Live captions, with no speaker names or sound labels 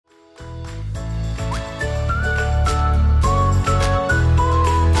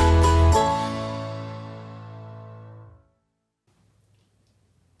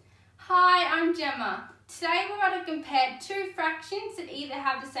fractions that either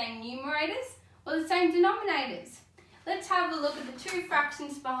have the same numerators or the same denominators. Let's have a look at the two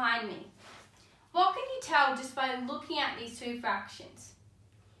fractions behind me. What can you tell just by looking at these two fractions?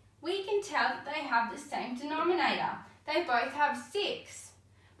 We can tell that they have the same denominator. They both have 6,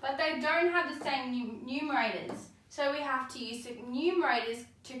 but they don't have the same numerators, so we have to use the numerators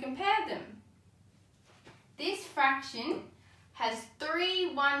to compare them. This fraction has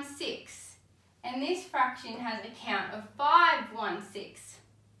 3 1/6, and this fraction has a count of 5 1/6.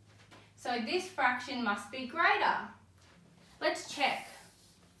 So this fraction must be greater. Let's check.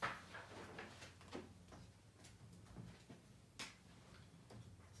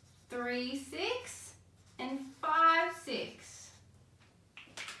 3 6 and 5 6.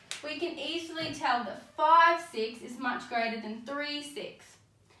 We can easily tell that 5 6 is much greater than 3 6.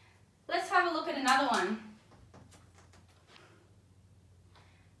 Let's have a look at another one.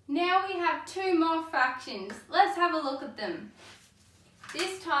 Now we have two more fractions. Let's have a look at them.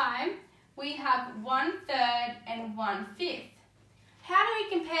 This time we have 1/3 and 1/5. How do we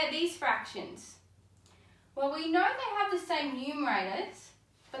compare these fractions? Well, we know they have the same numerators,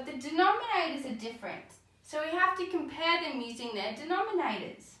 but the denominators are different, so we have to compare them using their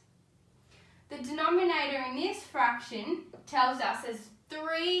denominators. The denominator in this fraction tells us there's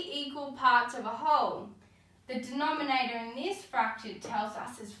 3 equal parts of a whole. The denominator in this fraction tells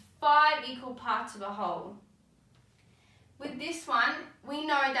us there's 5 equal parts of a whole. With this one, we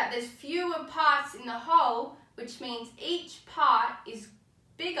know that there's fewer parts in the whole, which means each part is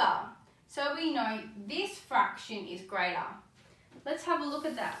bigger. So we know this fraction is greater. Let's have a look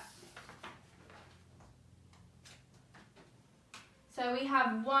at that. So we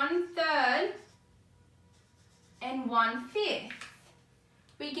have 1/3 and 1/5.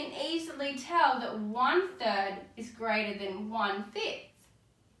 We can easily tell that 1/3 is greater than 1/5.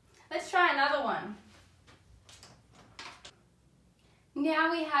 Let's try another one.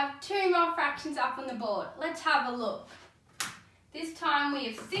 Now we have two more fractions up on the board. Let's have a look. This time we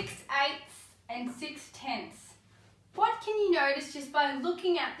have 6/8 and 6/10. What can you notice just by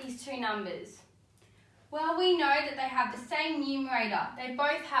looking at these two numbers? Well, we know that they have the same numerator. They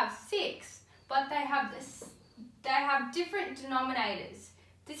both have 6, but they have different denominators.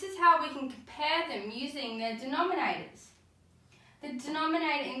 This is how we can compare them using their denominators. The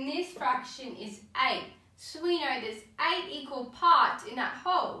denominator in this fraction is 8, so we know there's 8 equal parts in that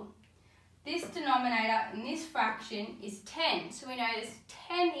whole. This denominator in this fraction is 10, so we know there's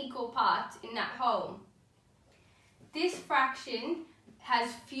 10 equal parts in that whole. This fraction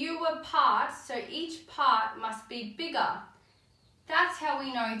has fewer parts, so each part must be bigger. That's how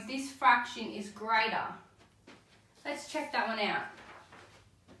we know this fraction is greater. Let's check that one out.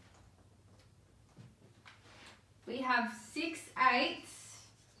 We have 6/8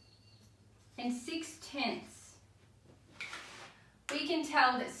 and 6/10. We can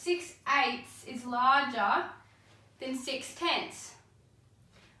tell that 6/8 is larger than 6/10.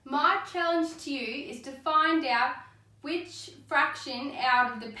 My challenge to you is to find out which fraction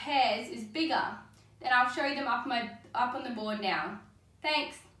out of the pairs is bigger. Then I'll show you them up on the board now.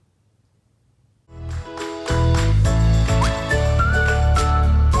 Thanks.